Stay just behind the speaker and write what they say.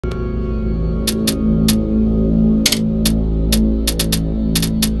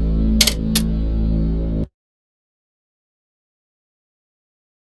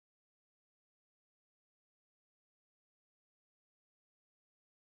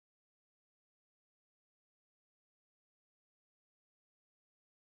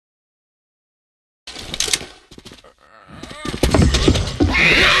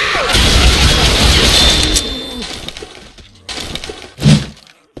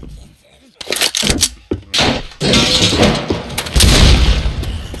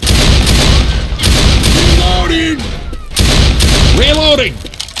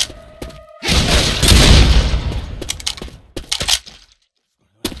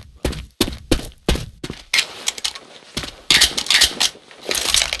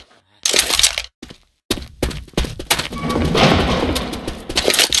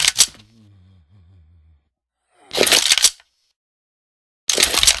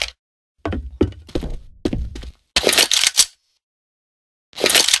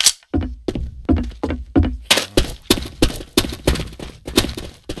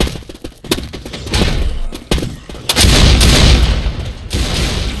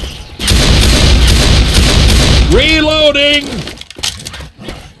Reloading!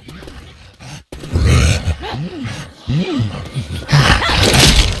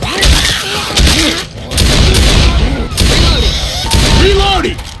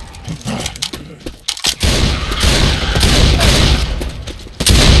 Reloading!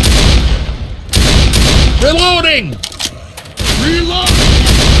 Reloading! Reload!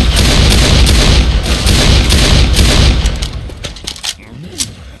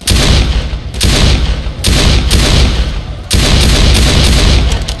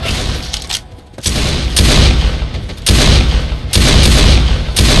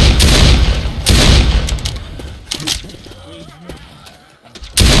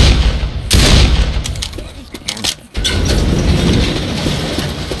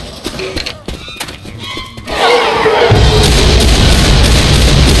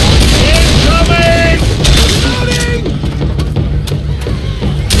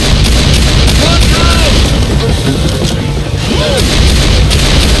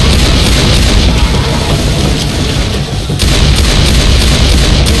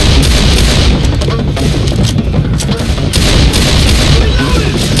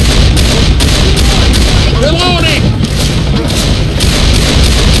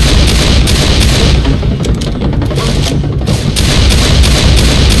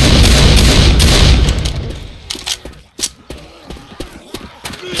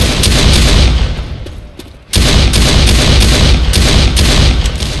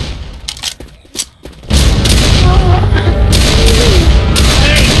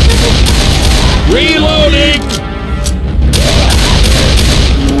 Reloading!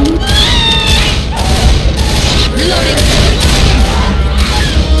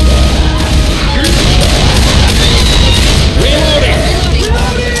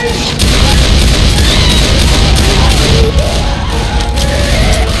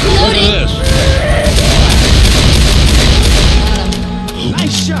 Look at this.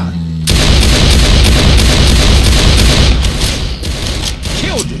 Nice shot.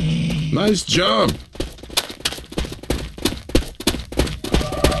 Killed it. Nice job.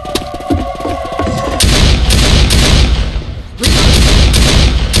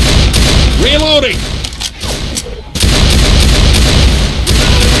 Reloading!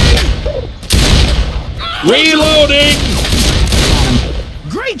 Reloading!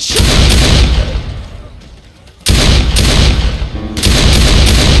 Great shot.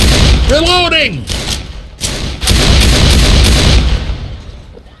 Reloading!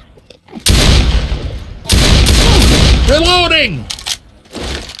 Reloading!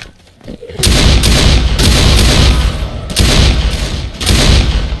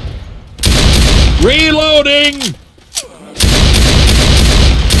 Reloading!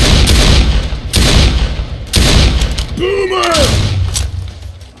 Boomer!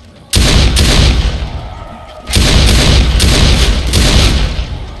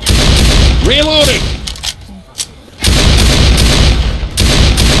 Reloading!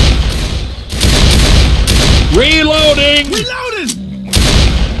 Reloading! Reloading.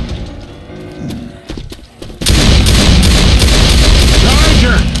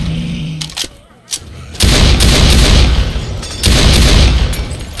 Charger!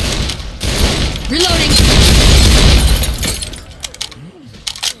 Reloading.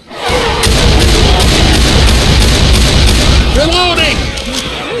 Reloading!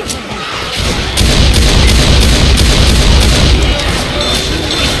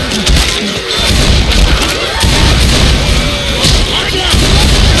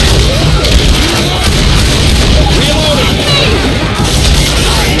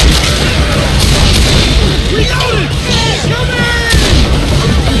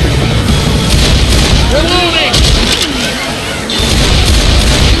 Reloading!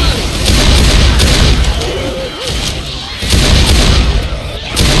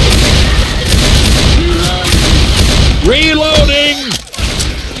 Reloading!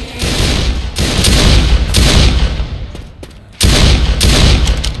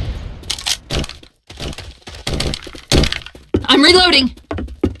 I'm reloading.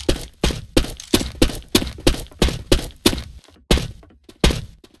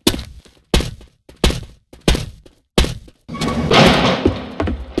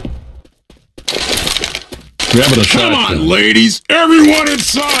 Grab it a Come shotgun. on, ladies! Everyone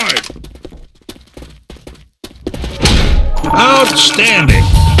inside! Outstanding!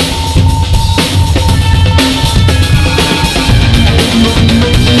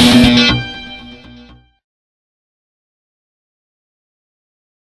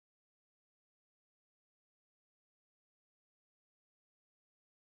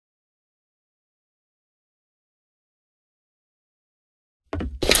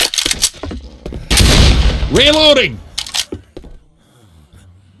 Reloading!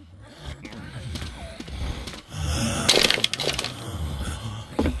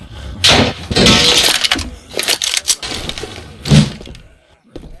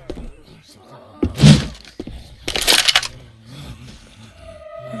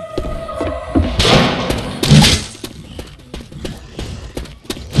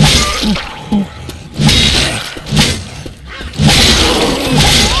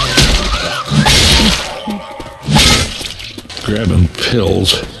 Grabbing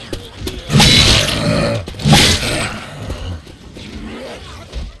pills.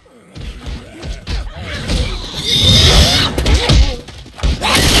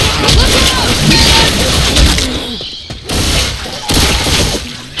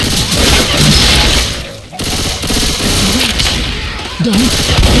 Don't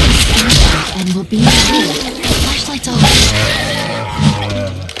and we'll be in trouble. Flashlights off.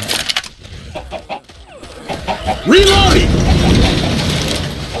 Reloading!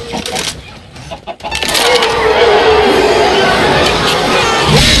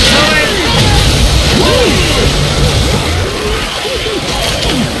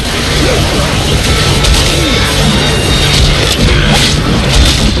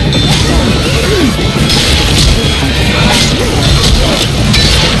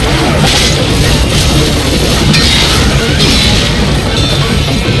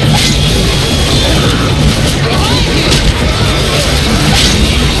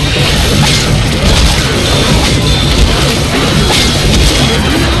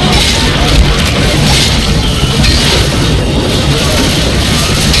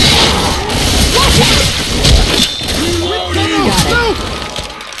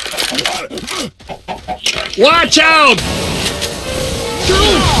 Watch out!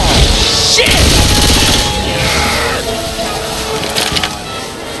 Shit!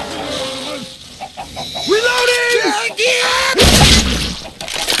 Reloading!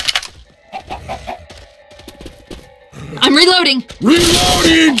 I'm reloading.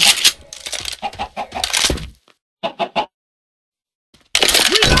 Reloading!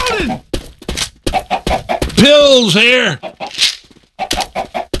 Reloading! Pills here!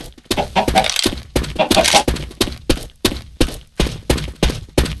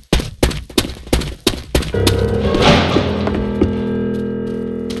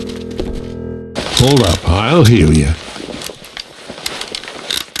 Hold up, I'll heal you.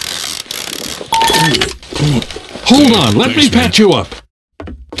 Hold on, let me patch you up.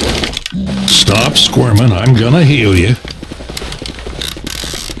 Stop squirming, I'm gonna heal you.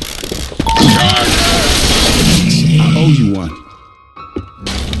 I owe you one.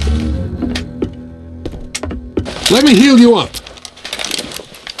 Let me heal you up.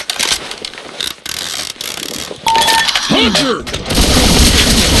 Hunter!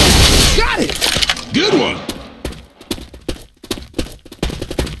 Got it! Good one!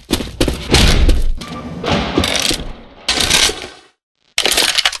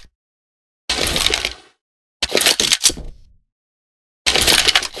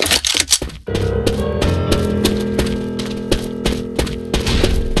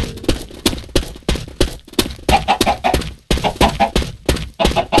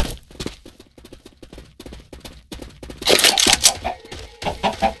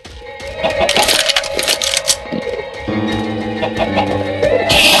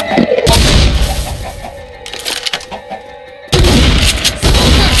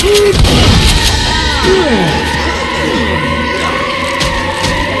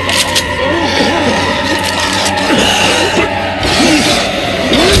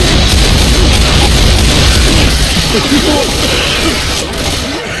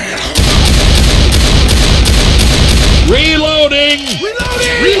 Reloading!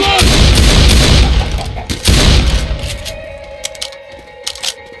 Reloading! Reload!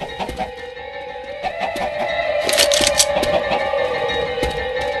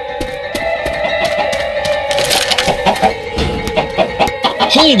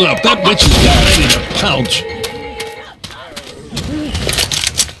 Hold up, that bitch is got ready to pounce.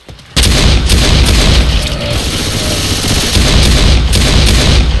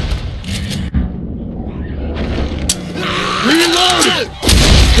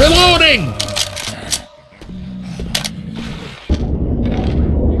 Reloading!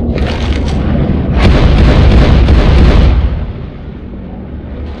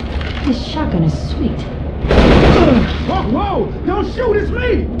 This shotgun is sweet. Whoa, whoa! Don't shoot, it's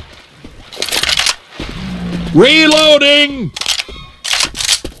me! Reloading!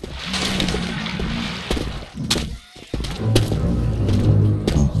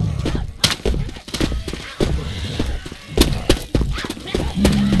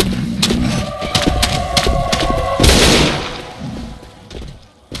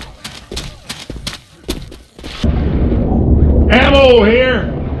 Ammo here!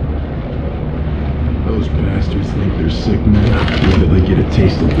 Those bastards think they're sick now. When did they get a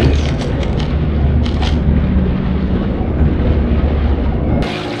taste of this?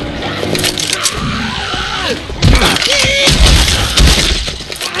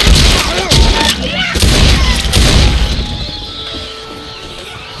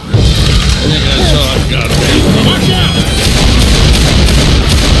 I think that's all I've got. Watch out!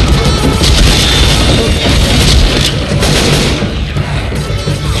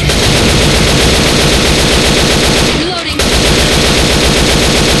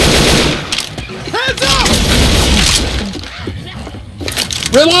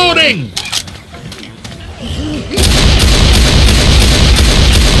 Reloading!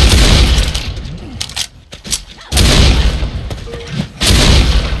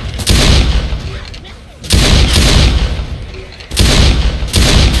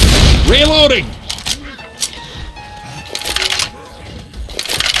 Reloading!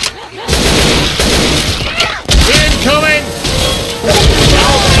 Incoming!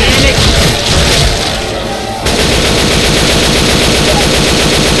 Don't panic!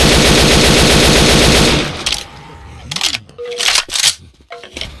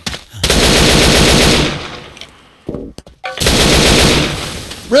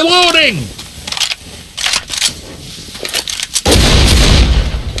 Reloading!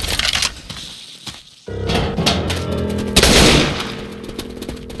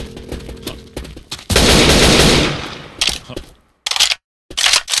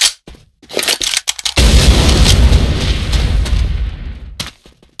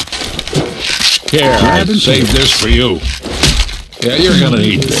 Here, I saved this for you. Yeah, you're gonna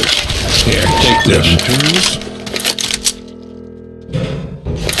need this. Here, take this.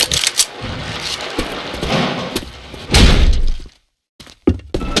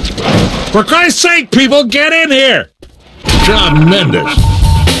 For Christ's sake, people, get in here! John Mendes.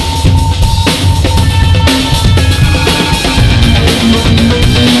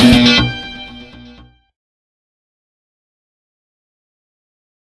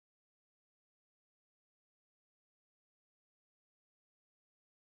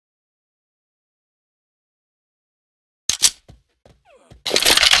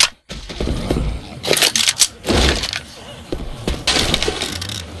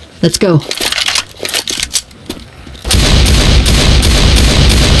 Let's go.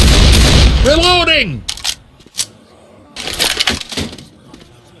 Reloading!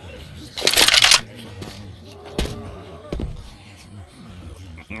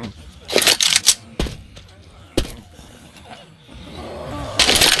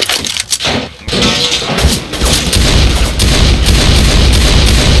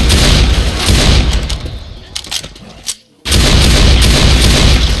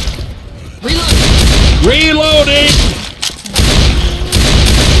 Reloading!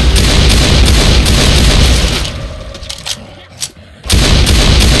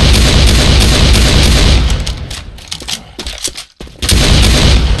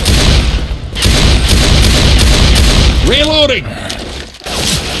 Reloading!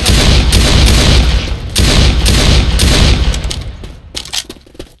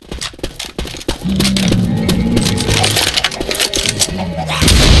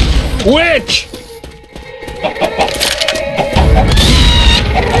 Witch!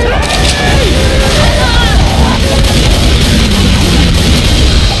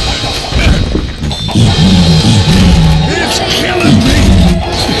 It's killing me!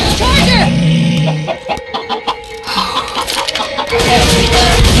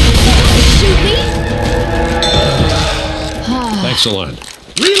 Thanks a lot.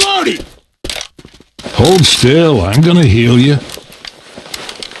 Reloading! Hold still, I'm gonna heal you.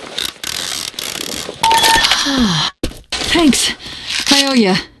 Thanks. I owe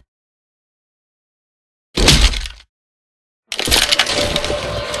ya.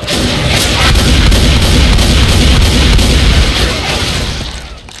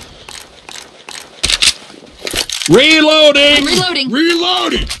 Reloading! I'm reloading.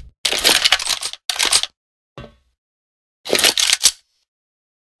 Reloading!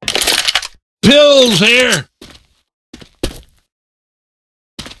 Pills here!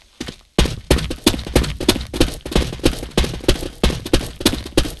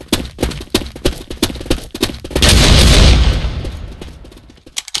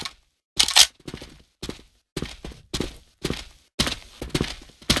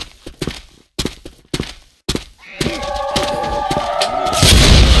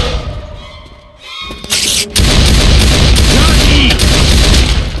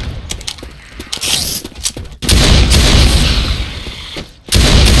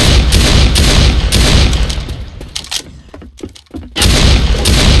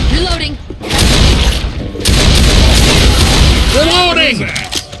 Reloading. Reloading!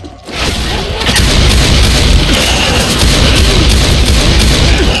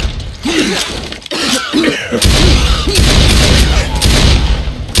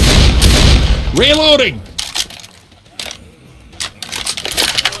 Reloading!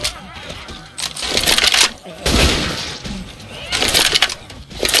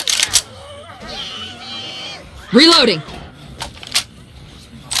 Reloading.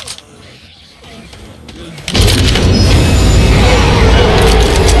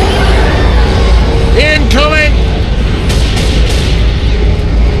 Incoming!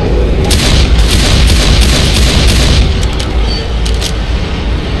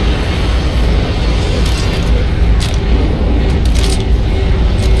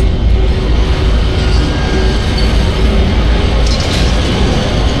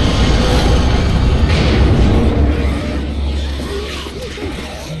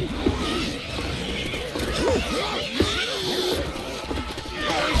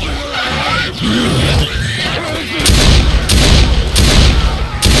 Reloading!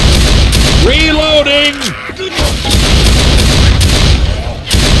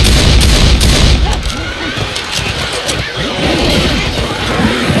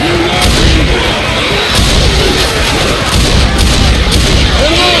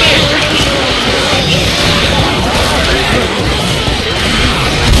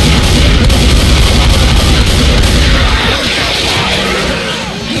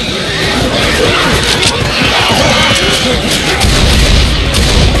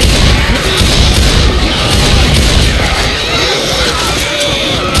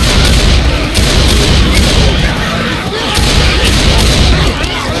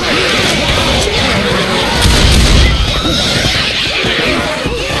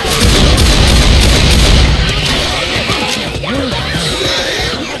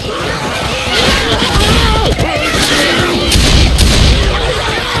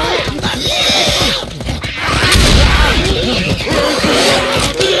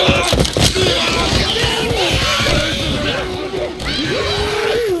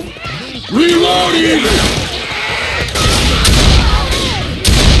 Reloading!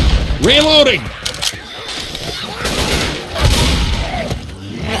 Reloading!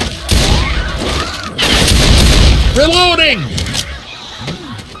 Reloading!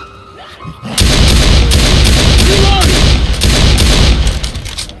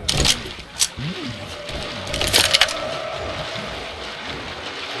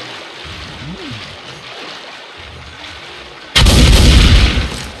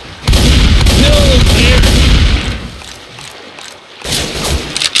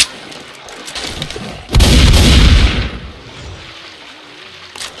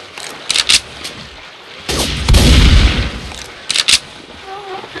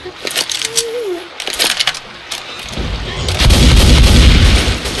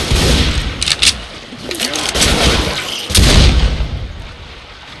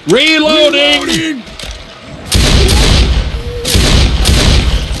 Reloading!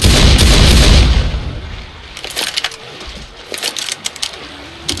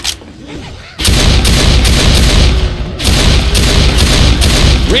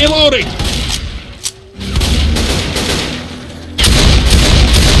 Reloading!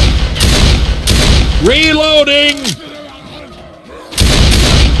 Reloading!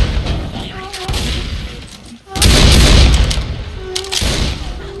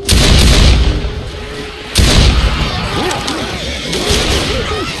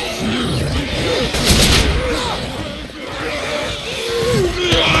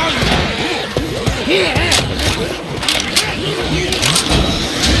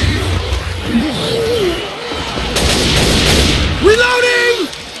 Reloading!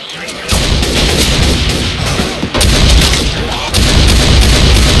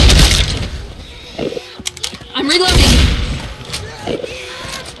 I'm reloading.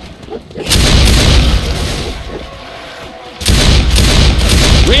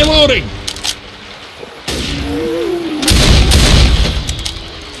 Reloading!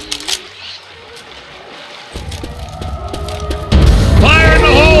 Fire in the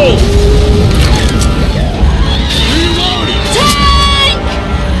hole!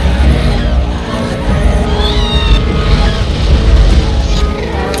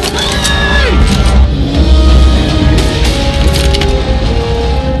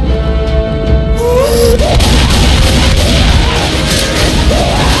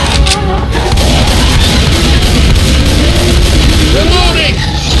 Reloading!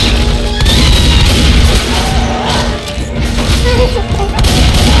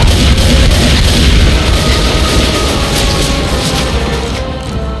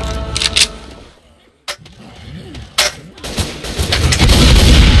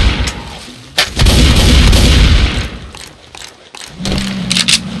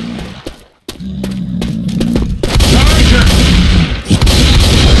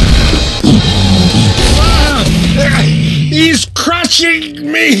 He's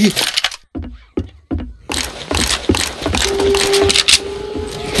crushing me!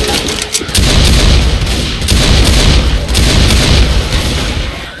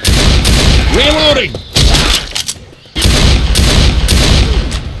 Reloading!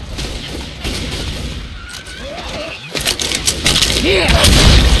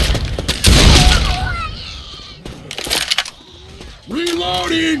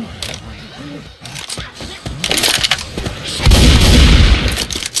 Reloading!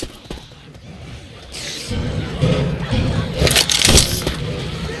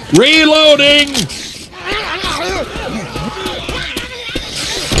 Reloading!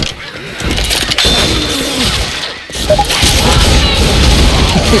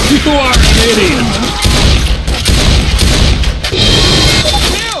 You are an idiot!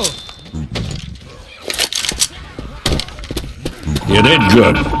 You did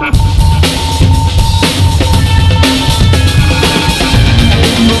good.